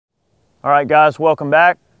All right, guys, welcome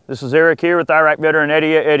back. This is Eric here with Iraq Veteran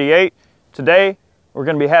 8888. Today, we're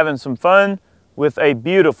going to be having some fun with a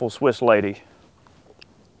beautiful Swiss lady.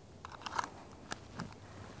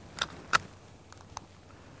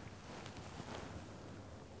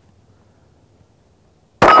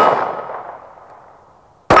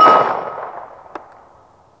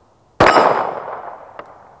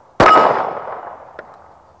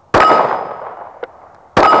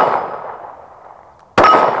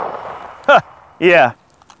 Yeah,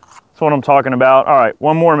 that's what I'm talking about. All right,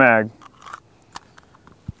 one more mag.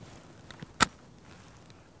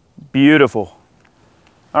 Beautiful.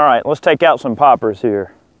 All right, let's take out some poppers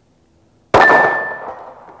here.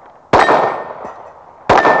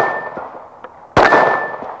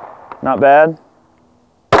 Not bad.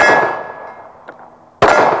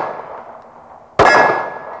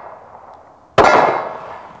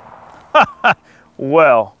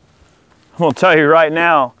 Well, I'm gonna tell you right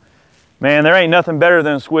now, man, there ain't nothing better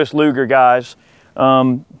than a Swiss Luger, guys.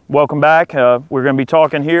 Welcome back. We're going to be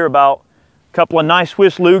talking here about a couple of nice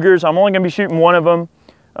Swiss Lugers. I'm only going to be shooting one of them,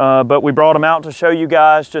 but we brought them out to show you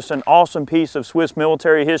guys just an awesome piece of Swiss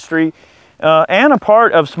military history and a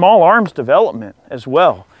part of small arms development as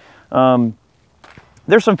well.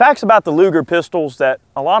 There's some facts about the Luger pistols that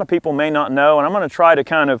a lot of people may not know, and I'm going to try to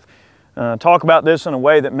kind of talk about this in a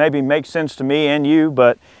way that maybe makes sense to me and you,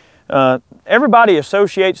 but everybody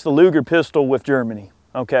associates the Luger pistol with Germany,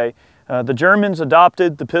 okay? The Germans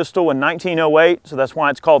adopted the pistol in 1908, so that's why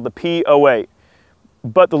it's called the P08.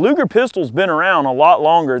 But the Luger pistol's been around a lot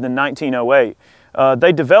longer than 1908.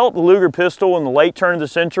 They developed the Luger pistol in the late turn of the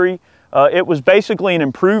century. It was basically an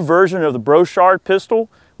improved version of the Brochard pistol,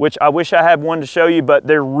 which I wish I had one to show you, but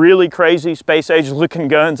they're really crazy space-age looking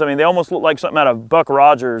guns. I mean, they almost look like something out of Buck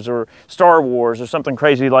Rogers or Star Wars or something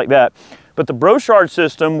crazy like that. But the Brochard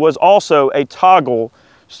system was also a toggle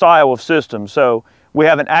style of system. So we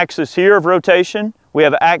have an axis here of rotation. We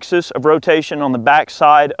have an axis of rotation on the back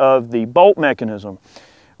side of the bolt mechanism.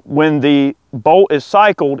 When the bolt is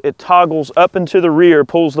cycled, it toggles up into the rear,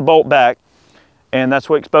 pulls the bolt back, and that's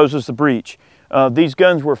what exposes the breech. These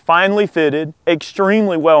guns were finely fitted,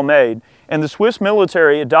 extremely well made, and the Swiss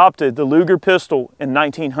military adopted the Luger pistol in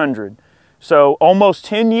 1900. So almost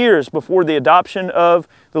 10 years before the adoption of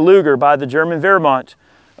the Luger by the German Wehrmacht,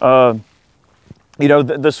 you know,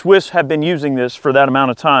 the Swiss have been using this for that amount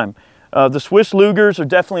of time. The Swiss Lugers are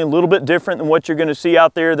definitely a little bit different than what you're going to see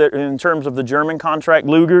out there that in terms of the German contract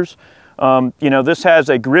Lugers. You know, this has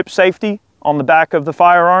a grip safety on the back of the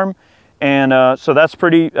firearm, and so that's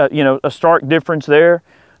pretty, you know, a stark difference there.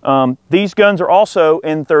 These guns are also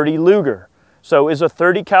in .30 Luger. So is a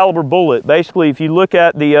 .30 caliber bullet. Basically, if you look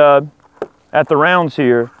at the rounds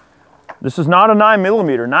here, this is not a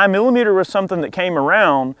 9mm. 9mm was something that came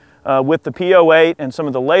around with the P08 and some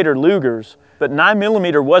of the later Lugers, but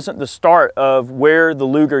 9mm wasn't the start of where the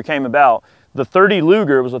Luger came about. The .30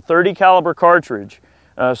 Luger was a .30 caliber cartridge.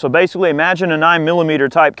 So basically imagine a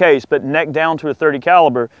 9mm type case, but neck down to a .30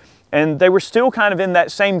 caliber. And they were still kind of in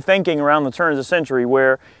that same thinking around the turn of the century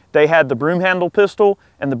where they had the broom handle pistol,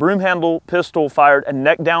 and the broom handle pistol fired a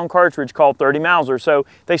neck down cartridge called 30 Mauser. So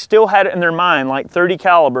they still had it in their mind like 30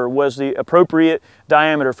 caliber was the appropriate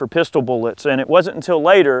diameter for pistol bullets. And it wasn't until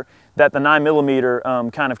later that the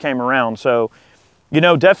 9mm kind of came around. So, you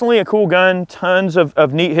know, definitely a cool gun, tons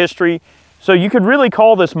of neat history. So you could really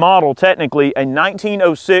call this model technically a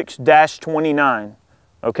 1906-29,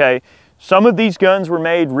 okay? Some of these guns were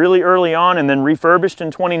made really early on and then refurbished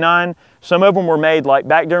in 29. Some of them were made like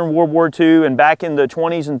back during World War II and back in the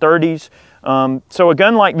 20s and 30s. So a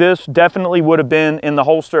gun like this definitely would have been in the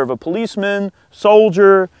holster of a policeman,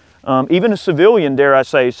 soldier, even a civilian, dare I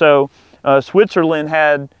say. So Switzerland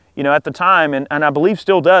had, you know, at the time, and I believe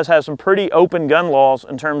still does, has some pretty open gun laws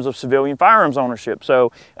in terms of civilian firearms ownership.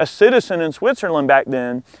 So a citizen in Switzerland back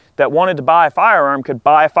then that wanted to buy a firearm could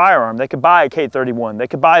buy a firearm. They could buy a K31, they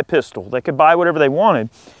could buy a pistol, they could buy whatever they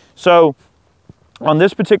wanted. So on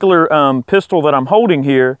this particular pistol that I'm holding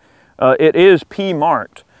here, it is P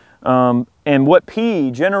marked. And what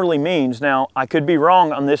P generally means, now I could be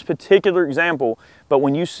wrong on this particular example, but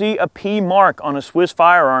when you see a P mark on a Swiss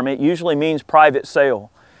firearm, it usually means private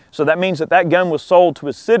sale. So that means that that gun was sold to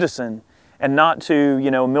a citizen and not to,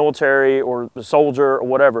 you know, military or a soldier or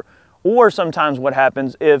whatever. Or sometimes what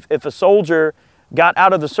happens if a soldier got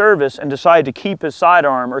out of the service and decided to keep his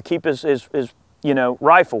sidearm or keep his you know,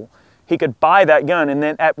 rifle, he could buy that gun, and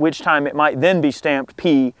then at which time it might then be stamped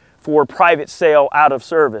P for private sale out of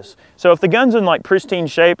service. So if the gun's in like pristine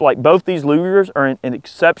shape, like both these Lugers are in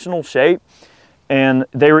exceptional shape, and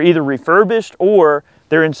they were either refurbished or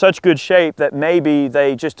they're in such good shape that maybe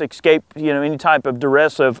they just escape, you know, any type of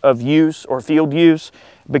duress of use or field use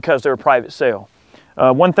because they're a private sale.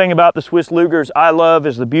 One thing about the Swiss Lugers I love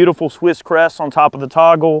is the beautiful Swiss crest on top of the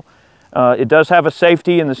toggle. It does have a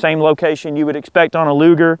safety in the same location you would expect on a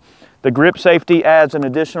Luger. The grip safety adds an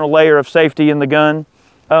additional layer of safety in the gun.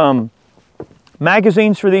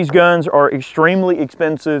 Magazines for these guns are extremely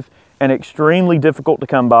expensive and extremely difficult to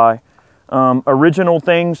come by. Original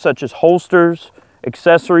things such as holsters,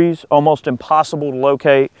 accessories, almost impossible to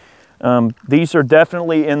locate. These are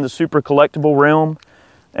definitely in the super collectible realm.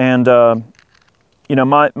 And you know,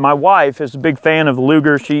 my wife is a big fan of the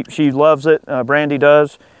Luger. She loves it, Brandy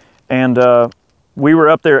does. And we were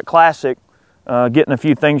up there at Classic getting a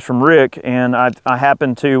few things from Rick, and I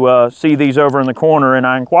happened to see these over in the corner, and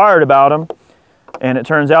I inquired about them, and it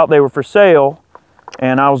turns out they were for sale,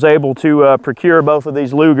 and I was able to procure both of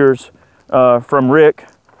these Lugers from Rick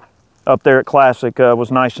up there at Classic. Was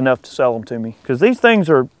nice enough to sell them to me, because these things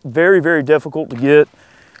are very, very difficult to get.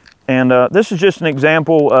 And this is just an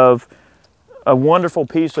example of a wonderful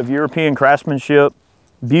piece of European craftsmanship,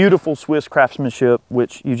 beautiful Swiss craftsmanship,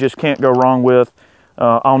 which you just can't go wrong with.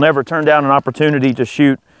 I'll never turn down an opportunity to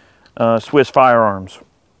shoot Swiss firearms.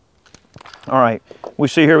 All right, we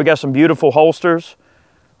see here we got some beautiful holsters,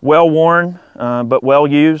 well worn, but well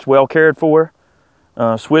used, well cared for,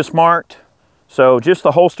 Swiss marked. So just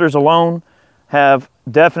the holsters alone have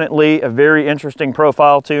definitely a very interesting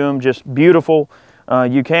profile to them, just beautiful.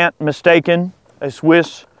 You can't mistaken a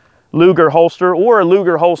Swiss Luger holster or a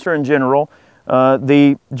Luger holster in general.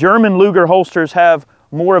 The German Luger holsters have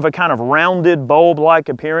more of a kind of rounded bulb-like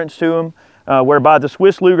appearance to them, whereby the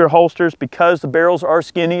Swiss Luger holsters, because the barrels are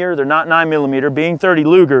skinnier, they're not 9mm, being 30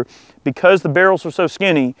 Luger, because the barrels are so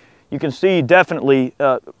skinny, you can see definitely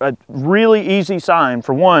a really easy sign.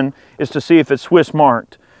 For one, is to see if it's Swiss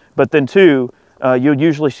marked, but then two, you'll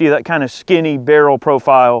usually see that kind of skinny barrel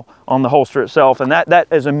profile on the holster itself, and that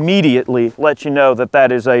is immediately lets you know that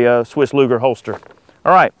that is a Swiss Luger holster.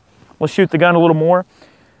 All right, let's shoot the gun a little more.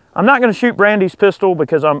 I'm not going to shoot Brandy's pistol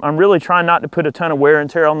because I'm really trying not to put a ton of wear and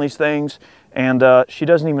tear on these things, and she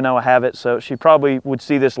doesn't even know I have it, so she probably would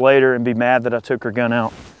see this later and be mad that I took her gun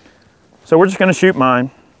out. So we're just going to shoot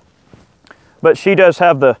mine. But she does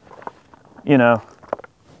have the, you know,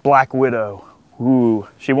 Black Widow. Ooh,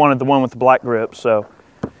 she wanted the one with the black grip. So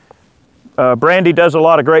Brandy does a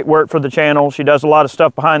lot of great work for the channel. She does a lot of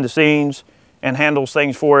stuff behind the scenes and handles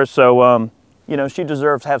things for us. So, you know, she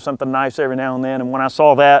deserves to have something nice every now and then. And when I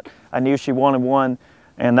saw that, I knew she wanted one.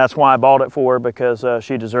 And that's why I bought it for her, because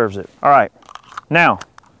she deserves it. All right, now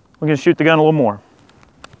we're going to shoot the gun a little more.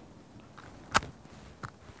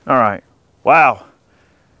 All right, wow.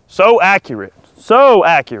 So accurate, so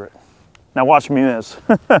accurate. Now watch me miss.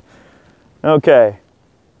 Okay.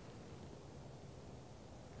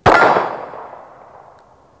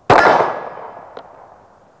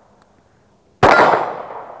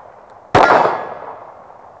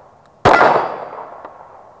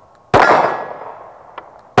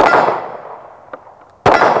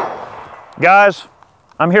 Guys,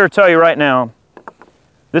 I'm here to tell you right now,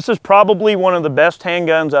 this is probably one of the best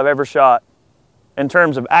handguns I've ever shot in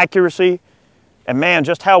terms of accuracy, and man,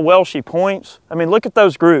 just how well she points. I mean, look at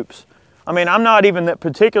those groups. I mean, I'm not even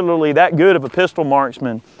particularly that good of a pistol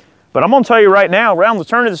marksman, but I'm gonna tell you right now, around the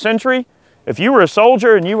turn of the century, if you were a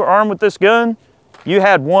soldier and you were armed with this gun, you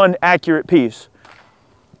had one accurate piece.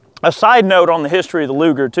 A side note on the history of the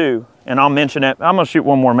Luger too, and I'll mention it. I'm gonna shoot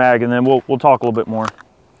one more mag and then we'll talk a little bit more.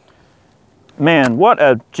 Man, what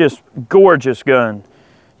a just gorgeous gun.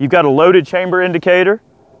 You've got a loaded chamber indicator,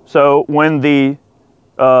 so when the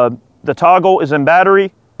toggle is in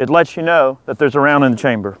battery, it lets you know that there's a round in the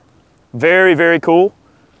chamber. Very, very cool.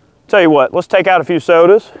 Tell you what, let's take out a few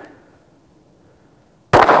sodas.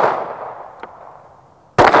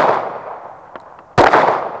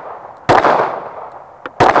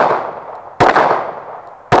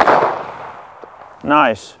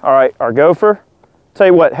 Nice. All right, our gopher. Tell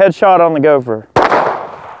you what, headshot on the gopher.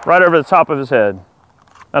 Right over the top of his head.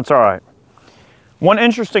 That's all right. One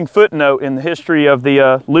interesting footnote in the history of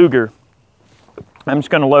the Luger, I'm just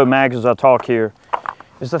going to load mags as I talk here,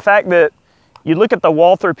 is the fact that you look at the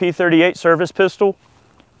Walther P38 service pistol,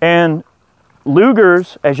 and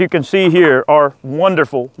Lugers, as you can see here, are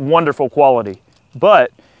wonderful, wonderful quality.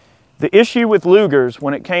 But the issue with Lugers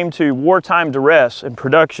when it came to wartime duress and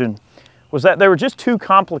production was that they were just too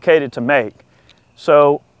complicated to make.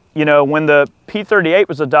 So, you know, when the P38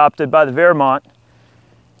 was adopted by the Wehrmacht,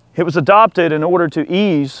 it was adopted in order to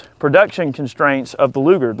ease production constraints of the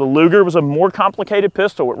Luger. The Luger was a more complicated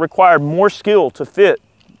pistol. It required more skill to fit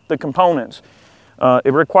the components.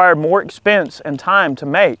 It required more expense and time to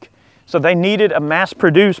make. So they needed a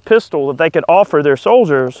mass-produced pistol that they could offer their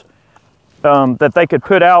soldiers, that they could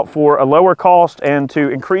put out for a lower cost and to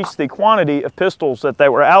increase the quantity of pistols that they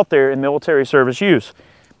were out there in military service use.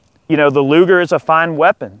 You know, the Luger is a fine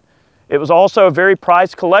weapon. It was also a very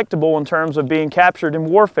prized collectible in terms of being captured in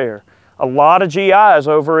warfare. A lot of GIs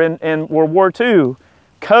over in World War II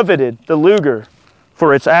coveted the Luger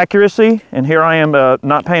for its accuracy, and here I am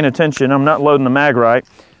not paying attention, I'm not loading the mag right.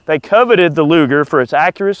 They coveted the Luger for its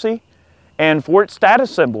accuracy and for its status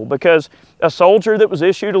symbol, because a soldier that was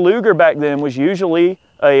issued a Luger back then was usually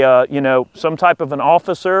a, you know, some type of an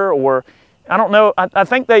officer, or I don't know, I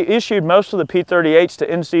think they issued most of the P-38s to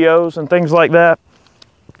NCOs and things like that.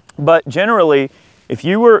 But generally, if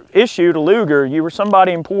you were issued a Luger, you were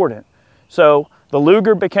somebody important. So the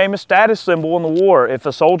Luger became a status symbol in the war. If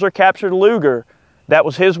a soldier captured a Luger, that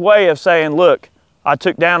was his way of saying, look, I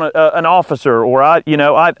took down an officer, or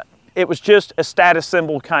it was just a status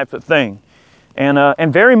symbol type of thing.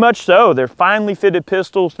 And very much so. They're finely fitted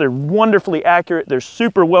pistols. They're wonderfully accurate. They're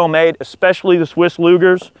super well made, especially the Swiss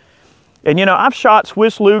Lugers. And you know, I've shot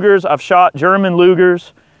Swiss Lugers, I've shot German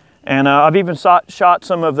Lugers, and I've even shot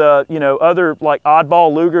some of the, you know, other like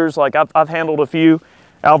oddball Lugers. Like I've handled a few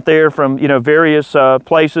out there from, you know, various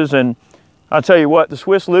places. And I'll tell you what, the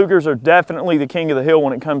Swiss Lugers are definitely the king of the hill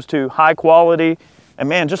when it comes to high quality. And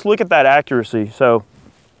man, just look at that accuracy. So,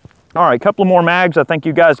 all right, a couple of more mags. I think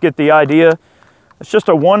you guys get the idea. It's just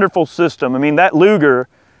a wonderful system. I mean, that Luger,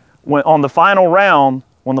 when on the final round,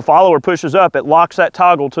 when the follower pushes up, it locks that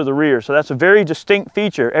toggle to the rear. So that's a very distinct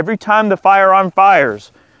feature. Every time the firearm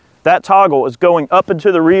fires, that toggle is going up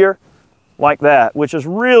into the rear like that, which is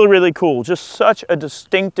really, really cool. Just such a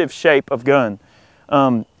distinctive shape of gun.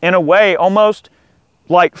 In a way, almost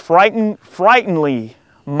like frighteningly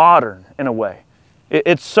modern in a way.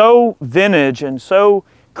 It's so vintage and so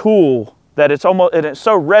cool that it's almost, and it's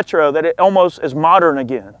so retro that it almost is modern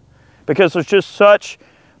again. Because there's just such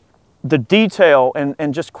the detail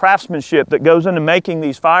and just craftsmanship that goes into making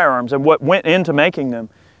these firearms and what went into making them,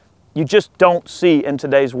 you just don't see in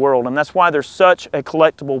today's world. And that's why they're such a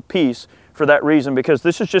collectible piece for that reason, because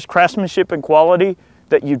this is just craftsmanship and quality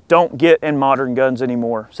that you don't get in modern guns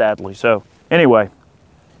anymore, sadly. So anyway,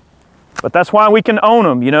 but that's why we can own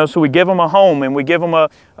them, you know, so we give them a home and we give them a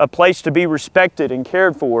place to be respected and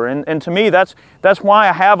cared for. And to me, that's why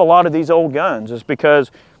I have a lot of these old guns, is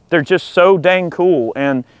because they're just so dang cool.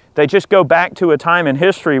 And they just go back to a time in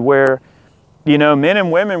history where, you know, men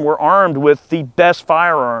and women were armed with the best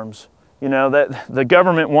firearms. You know, that the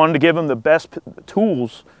government wanted to give them the best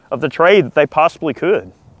tools of the trade that they possibly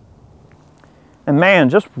could. And man,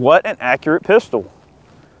 just what an accurate pistol.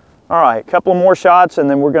 All right, a couple of more shots and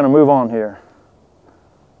then we're going to move on here.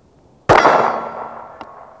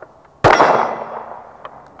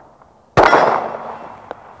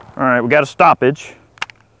 All right, we got a stoppage.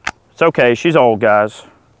 It's okay, she's old, guys.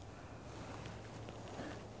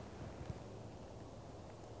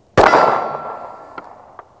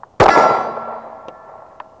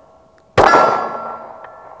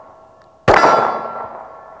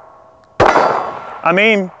 I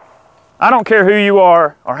mean, I don't care who you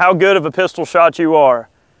are or how good of a pistol shot you are.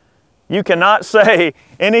 You cannot say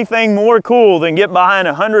anything more cool than get behind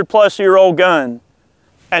a 100-plus-year-old gun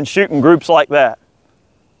and shooting groups like that.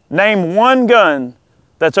 Name one gun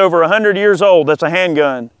that's over 100 years old that's a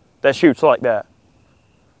handgun that shoots like that.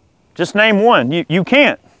 Just name one. You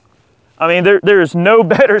can't. I mean, there is no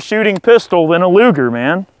better shooting pistol than a Luger,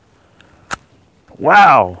 man.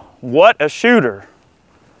 Wow, what a shooter.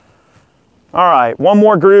 All right, one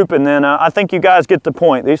more group and then I think you guys get the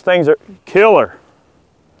point. These things are killer.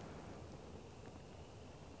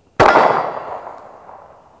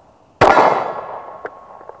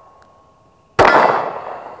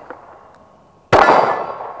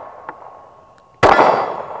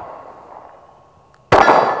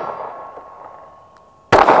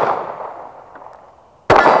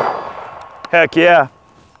 Heck yeah.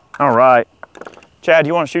 All right. Chad,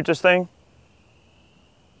 you want to shoot this thing?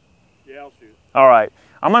 Yeah, I'll shoot. All right.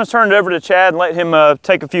 I'm going to turn it over to Chad and let him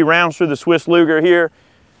take a few rounds through the Swiss Luger here.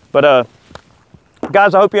 But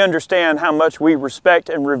guys, I hope you understand how much we respect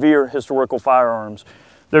and revere historical firearms.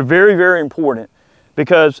 They're very, very important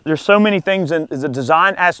because there's so many things in the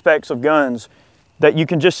design aspects of guns that you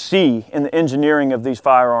can just see in the engineering of these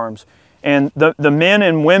firearms. And the men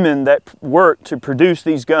and women that work to produce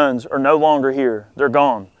these guns are no longer here. They're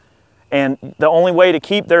gone. And the only way to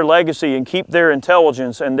keep their legacy and keep their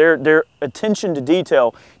intelligence and their attention to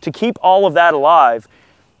detail, to keep all of that alive,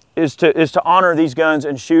 is to honor these guns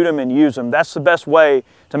and shoot them and use them. That's the best way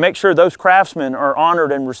to make sure those craftsmen are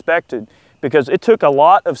honored and respected. because it took a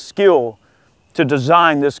lot of skill to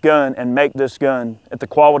design this gun and make this gun at the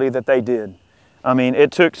quality that they did. I mean,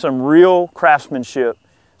 it took some real craftsmanship,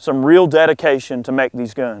 some real dedication to make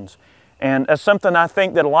these guns. And that's something I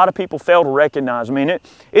think that a lot of people fail to recognize. I mean,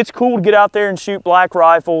 it's cool to get out there and shoot black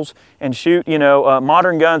rifles and shoot, you know,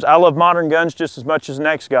 modern guns. I love modern guns just as much as the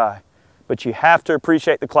next guy. But you have to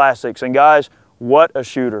appreciate the classics. And guys, what a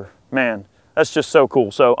shooter. Man, that's just so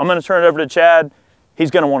cool. So I'm gonna turn it over to Chad. He's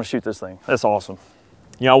gonna wanna shoot this thing. That's awesome.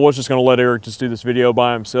 Yeah, I was just gonna let Eric just do this video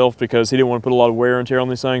by himself because he didn't want to put a lot of wear and tear on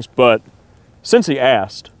these things, but since he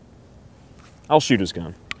asked, I'll shoot his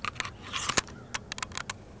gun.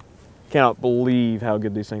 Cannot believe how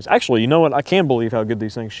good these things, actually, you know what? I can believe how good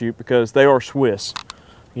these things shoot because they are Swiss.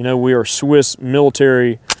 You know, we are Swiss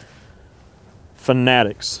military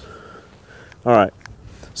fanatics. All right,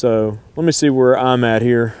 so let me see where I'm at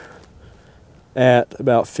here. At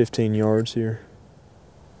about 15 yards here.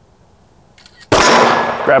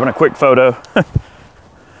 Grabbing a quick photo.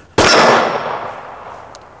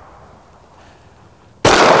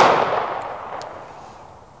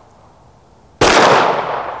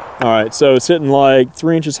 All right, so it's hitting like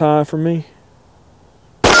 3 inches high for me.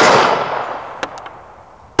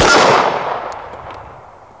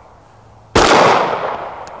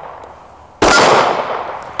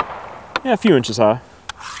 Yeah, a few inches high.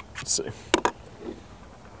 Let's see.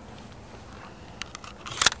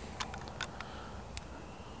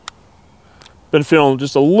 Been feeling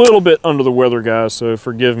just a little bit under the weather, guys, so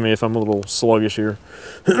forgive me if I'm a little sluggish here.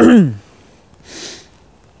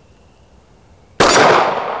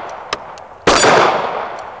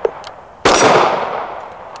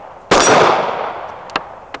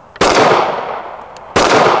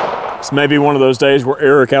 It's maybe one of those days where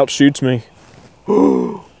Eric outshoots me.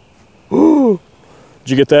 Did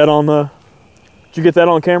you get that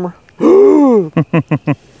on camera?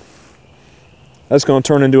 That's gonna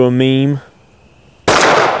turn into a meme.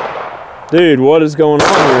 Dude, what is going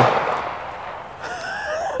on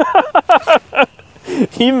here?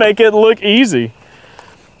 You make it look easy.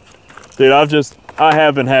 Dude, I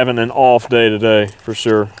have been having an off day today, for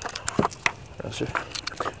sure. Gotcha.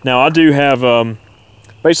 Now, I do have,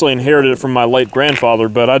 basically inherited it from my late grandfather,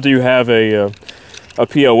 but I do have a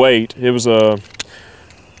PO8. It was a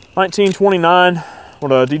 1929,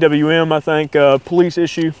 what a DWM, I think, police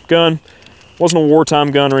issue gun. Wasn't a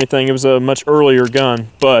wartime gun or anything. It was a much earlier gun,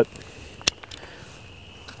 but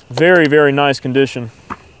very, very nice condition.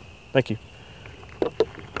 Thank you.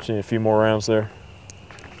 Just need a few more rounds there.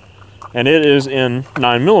 And it is in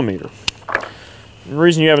 9mm. The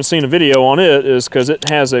reason you haven't seen a video on it is because it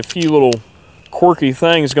has a few little quirky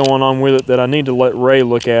things going on with it that I need to let Ray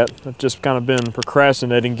look at. I've just kind of been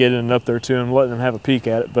procrastinating getting it up there to him, letting him have a peek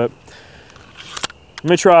at it. But let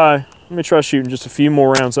me try shooting just a few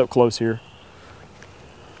more rounds up close here.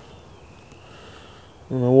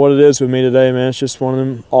 I don't know what it is with me today, man. It's just one of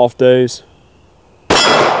them off days.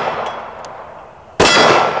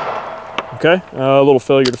 Okay, a little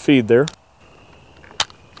failure to feed there.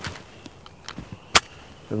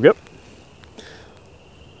 There we go.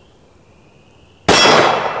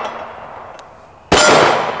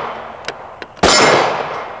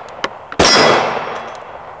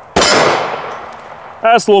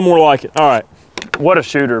 That's a little more like it. All right. What a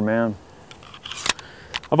shooter, man.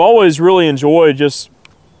 I've always really enjoyed just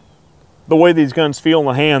the way these guns feel in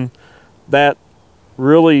the hand. That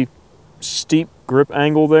really steep grip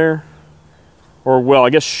angle there. Or, well, I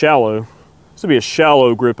guess shallow. This would be a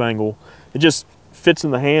shallow grip angle. It just fits in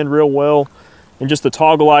the hand real well. And just the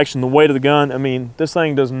toggle action, the weight of the gun. I mean, this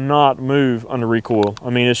thing does not move under recoil. I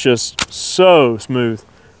mean, it's just so smooth.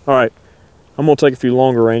 All right, I'm gonna take a few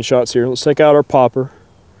longer range shots here. Let's take out our popper.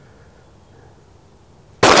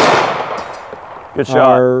 Good shot.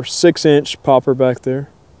 Our 6-inch popper back there.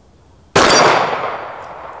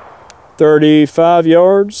 35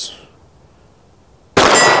 yards.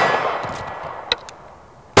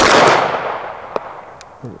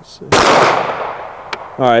 Let's see.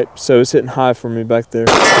 All right, so it's hitting high for me back there.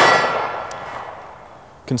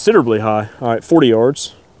 Considerably high. All right, 40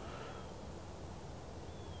 yards.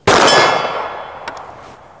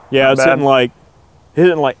 Yeah, it's hitting like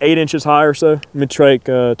 8 inches high or so. Let me take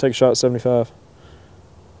a shot at 75.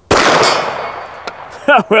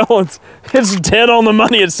 Well, it's dead on the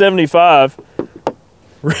money at 75.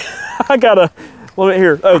 I gotta,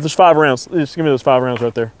 here. Oh, there's 5 rounds. Just give me those 5 rounds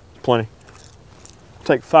right there. Plenty.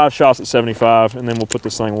 Take 5 shots at 75, and then we'll put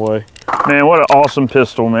this thing away. Man, what an awesome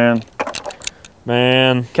pistol, man.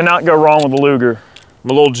 Man. Cannot go wrong with the Luger. I'm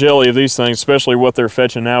a little jelly of these things, especially what they're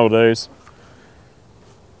fetching nowadays.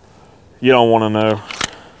 You don't want to know.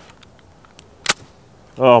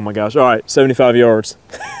 Oh my gosh. All right, 75 yards.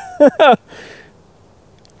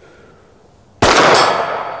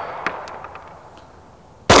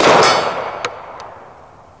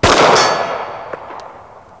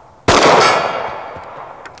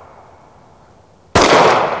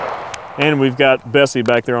 And we've got Bessie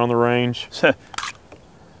back there on the range.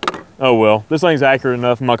 Oh well, this thing's accurate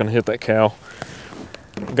enough. I'm not gonna hit that cow.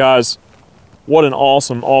 Guys, what an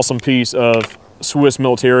awesome, awesome piece of Swiss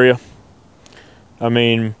Militaria. I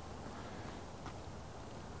mean,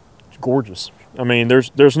 it's gorgeous. I mean,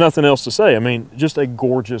 there's nothing else to say. I mean, just a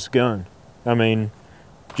gorgeous gun. I mean,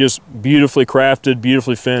 just beautifully crafted,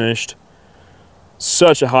 beautifully finished.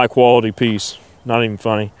 Such a high quality piece. Not even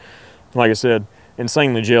funny. Like I said,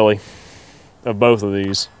 insanely jelly of both of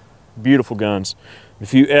these. Beautiful guns.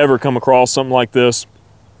 If you ever come across something like this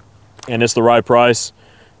and it's the right price,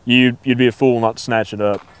 you'd be a fool not to snatch it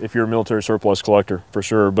up if you're a military surplus collector, for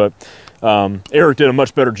sure. But Eric did a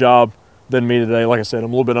much better job than me today. Like I said,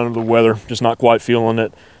 I'm a little bit under the weather, just not quite feeling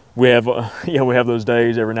it. We have we have those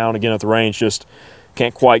days every now and again at the range, just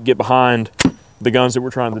can't quite get behind the guns that we're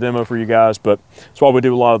trying to demo for you guys. But that's why we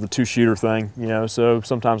do a lot of the two-shooter thing, you know. So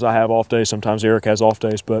sometimes I have off days, sometimes Eric has off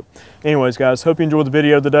days. But anyways, guys, hope you enjoyed the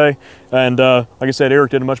video today. And like I said,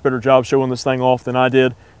 Eric did a much better job showing this thing off than I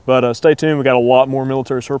did. But stay tuned, we got a lot more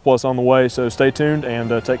military surplus on the way, so stay tuned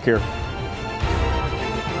and take care.